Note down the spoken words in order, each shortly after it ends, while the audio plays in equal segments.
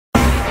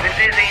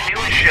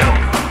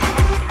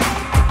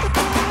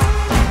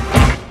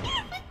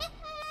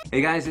Hey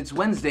guys, it's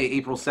Wednesday,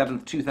 April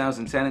 7th,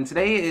 2010, and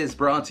today is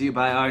brought to you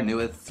by our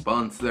newest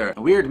sponsor,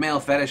 a weird male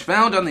fetish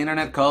found on the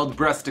internet called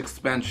breast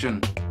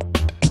expansion.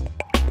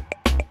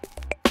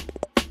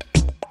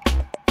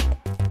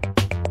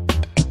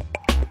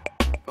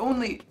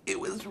 Only it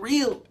was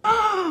real.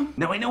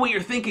 Now I know what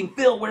you're thinking,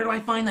 Phil, where do I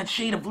find that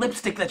shade of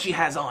lipstick that she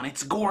has on?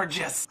 It's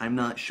gorgeous. I'm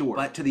not sure.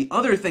 But to the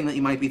other thing that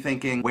you might be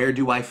thinking, where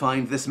do I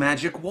find this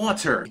magic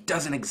water? It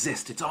doesn't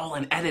exist. It's all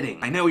in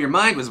editing. I know your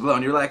mind was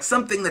blown. You're like,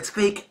 something that's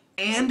fake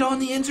and on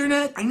the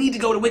internet? I need to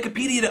go to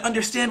Wikipedia to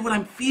understand what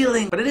I'm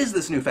feeling. But it is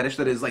this new fetish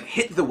that is like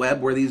hit the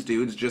web where these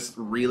dudes just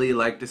really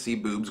like to see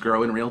boobs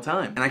grow in real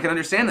time. And I can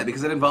understand that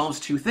because it involves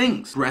two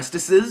things.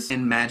 Breastises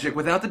and magic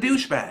without the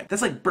douchebag.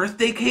 That's like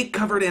birthday cake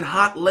covered in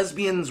hot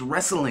lesbians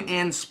wrestling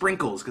and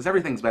sprinkles, because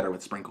everything's better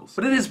with sprinkles.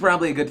 But it is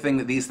probably a good thing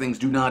that these things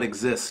do not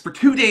exist. For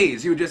 2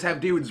 days, you would just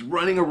have dudes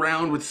running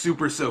around with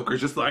super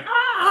soakers just like,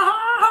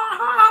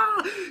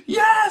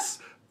 yes,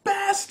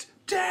 best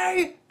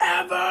day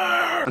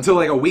ever! Until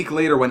like a week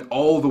later when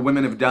all the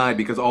women have died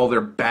because all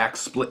their backs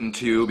split in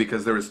two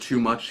because there was too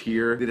much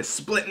here. They just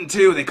split in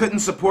two, they couldn't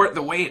support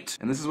the weight.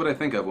 And this is what I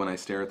think of when I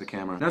stare at the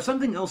camera. Now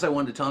something else I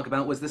wanted to talk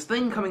about was this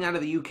thing coming out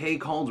of the UK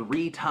called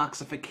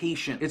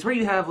retoxification. It's where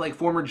you have like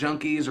former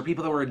junkies or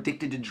people that were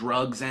addicted to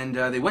drugs and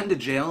they went into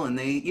jail and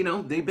they, you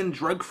know, they've been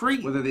drug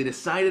free. Whether they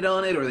decided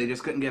on it or they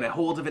just couldn't get a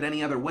hold of it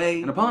any other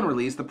way. And upon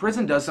release, the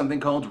prison does something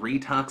called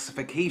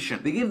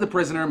retoxification. They give the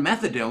prisoner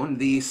methadone,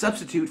 the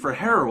substitute for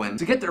heroin,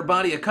 to get their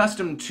body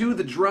accustomed to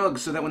the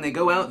drugs so that when they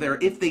go out there,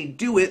 if they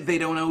do it, they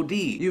don't OD.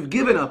 You've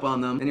given up on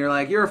them, and you're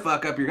like, you're a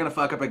fuck up, you're gonna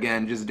fuck up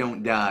again, just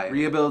don't die.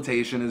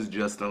 Rehabilitation is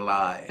just a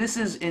lie. This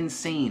is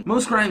insane.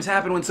 Most crimes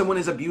happen when someone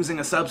is abusing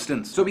a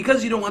substance. So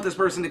because you don't want this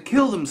person to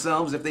kill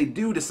themselves if they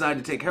do decide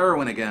to take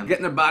heroin again,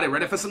 getting their body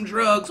ready for some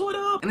drugs, what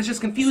up? And it's just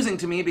confusing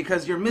to me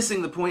because you're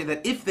missing the point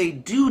that if they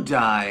do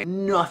die,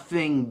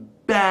 nothing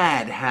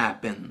bad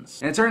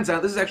happens. And it turns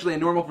out this is actually a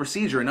normal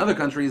procedure. In other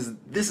countries,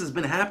 this has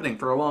been happening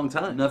for a long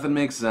time. Nothing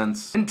makes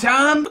sense. And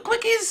Tom, the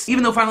quickies!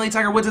 Even though finally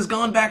Tiger Woods has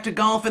gone back to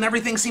golf and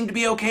everything seemed to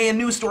be okay, a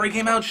news story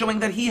came out showing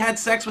that he had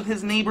sex with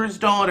his neighbor's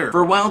daughter.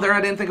 For a while there,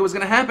 I didn't think it was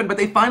gonna happen, but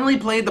they finally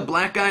played the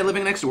black guy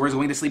living next door is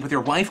going to sleep with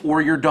your wife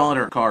or your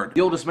daughter card.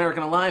 The oldest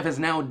American alive has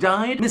now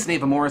died. Miss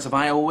Neva Morris of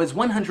Iowa was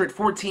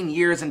 114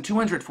 years and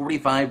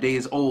 245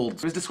 days old.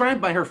 She was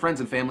described by her friends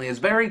and family as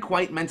very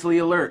quite mentally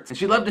alert, and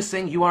she loved to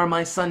sing "You Are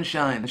My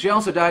Sunshine." And she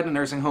also died in a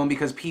nursing home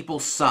because people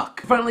suck.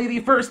 Finally,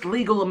 the first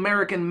legal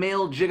American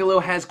male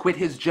gigolo has quit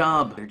his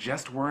job. There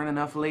just weren't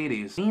enough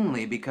ladies.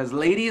 Mainly because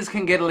ladies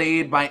can get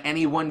laid by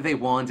anyone they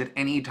want at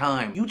any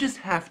time. You just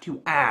have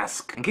to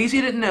ask. In case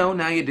you didn't know,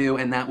 now you do,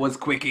 and that was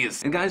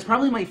quickies. And guys,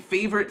 probably my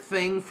favorite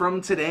thing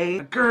from today,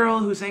 a girl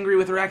who's angry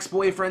with her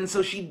ex-boyfriend,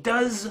 so she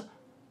does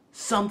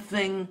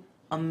something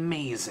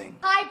amazing.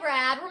 Hi,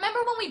 Brad. Remember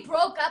when we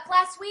broke up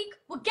last week?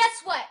 Well,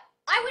 guess what?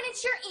 I went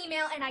into your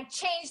email and I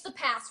changed the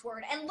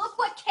password, and look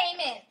what came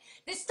in.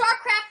 This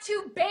Starcraft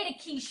 2 beta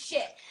key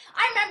shit.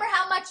 I remember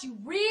how much you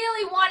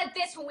really wanted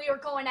this when we were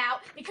going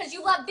out because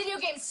you love video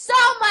games so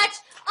much,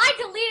 I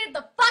deleted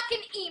the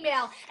fucking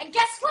email. And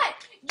guess what?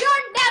 You're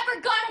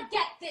never gonna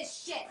get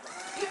this shit.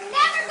 You're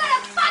never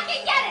gonna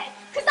fucking get it,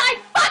 because I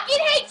fucking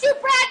hate you,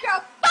 Brad. You're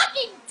a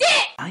fucking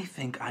dick. I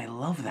think I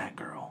love that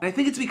girl. And I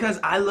think it's because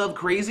I love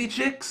crazy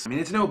chicks. I mean,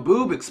 it's no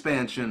boob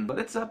expansion, but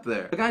it's up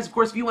there. But guys, of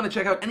course, if you want to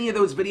check out any of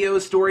those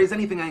videos, stories,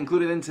 anything I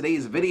included in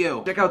today's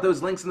video, check out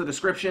those links in the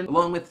description,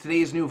 along with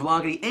today's new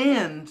vloggity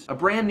and a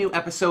brand new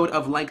episode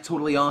of Like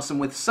Totally Awesome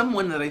with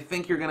someone that I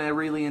think you're gonna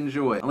really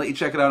enjoy. I'll let you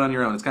check it out on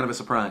your own. It's kind of a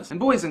surprise. And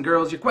boys and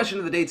girls, your question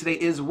of the day today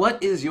is,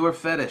 what is your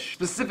fetish?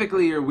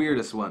 Specifically your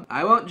weirdest one.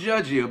 I won't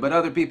judge you, but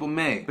other people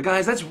may. But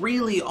guys, that's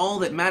really all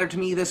that mattered to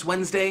me this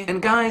Wednesday.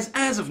 And guys,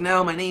 as of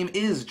now, my name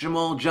is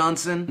Jamal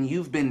Johnson, and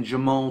you've been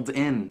Jamal'd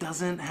in.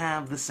 Doesn't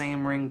have the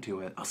same ring to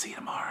it. I'll see you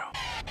tomorrow.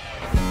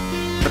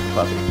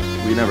 Puppy.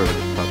 We never look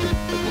at puppy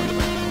as one of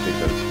them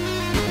because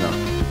no.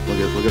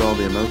 Look at all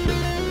the emotion.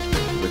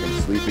 Looking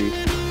sleepy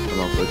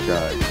and also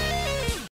shy.